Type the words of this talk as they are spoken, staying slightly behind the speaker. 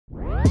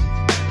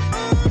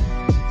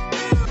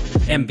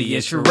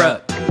Envious, you're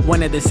up.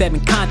 One of the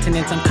 7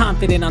 continents, I'm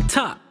confident on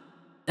top.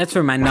 That's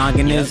where my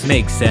noggin is.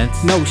 Makes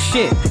sense. No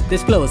shit,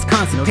 this flow is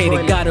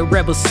constipated. Got a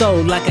rebel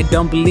soul like I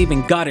don't believe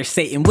in God or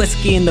Satan.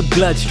 Whiskey in the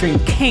bloodstream,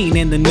 cane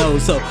in the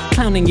nose. So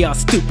clowning y'all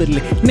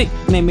stupidly,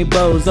 nickname me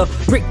Bozo.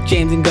 Rick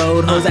James and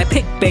Gold Hose, I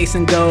pick bass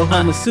and go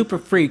home. A super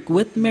freak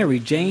with Mary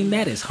Jane,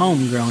 that is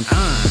homegrown.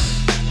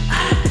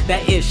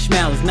 That ish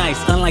smells nice,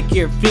 unlike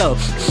your flow.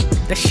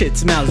 That shit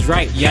smells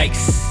right.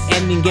 Yikes.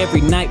 Ending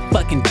every night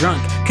fucking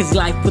drunk, cause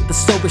life with the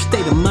sober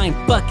state of mind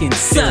fucking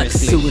sucks.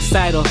 Seriously.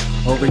 Suicidal,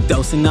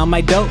 overdosing on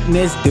my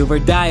dopeness, do or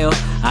die.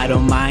 I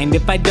don't mind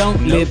if I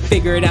don't live,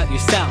 figure it out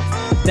yourself.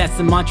 That's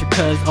the mantra,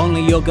 cause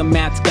only yoga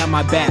mats got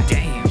my back.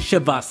 Damn.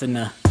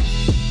 Shavasana.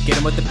 Get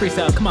him with the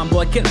freestyle, come on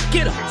boy, get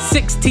him.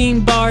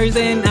 16 bars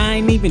and I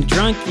ain't even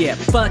drunk yet.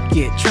 Fuck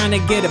it, trying to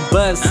get a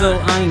buzz, so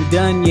I ain't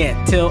done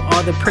yet. Till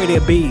all the pretty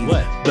bees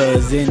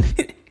buzzing.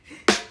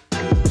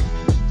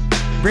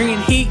 Bringing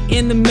heat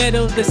in the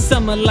middle of the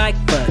summer like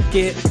fuck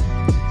it.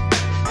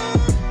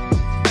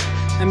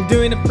 I'm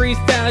doing a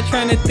freestyle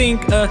trying to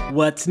think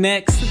what's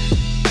next.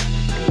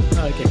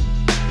 Okay.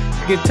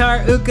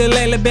 Guitar,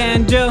 ukulele,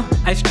 banjo,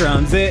 I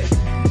strums it.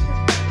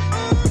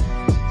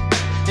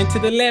 And to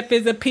the left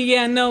is a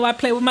piano, I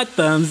play with my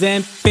thumbs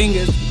and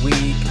fingers.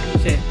 Weak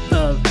shit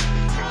up.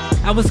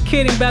 I was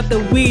kidding about the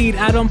weed,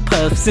 I don't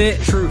puffs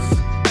it. Truth.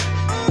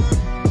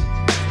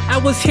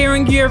 I was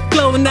hearing your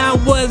flow and I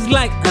was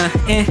like,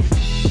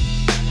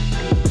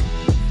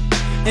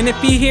 And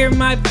if you hear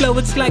my flow,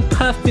 it's like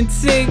puffing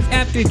cigs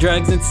after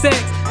drugs and sex.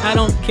 I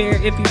don't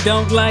care if you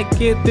don't like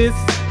it, this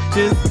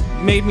just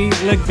made me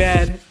look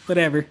bad.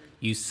 Whatever,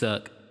 you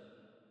suck.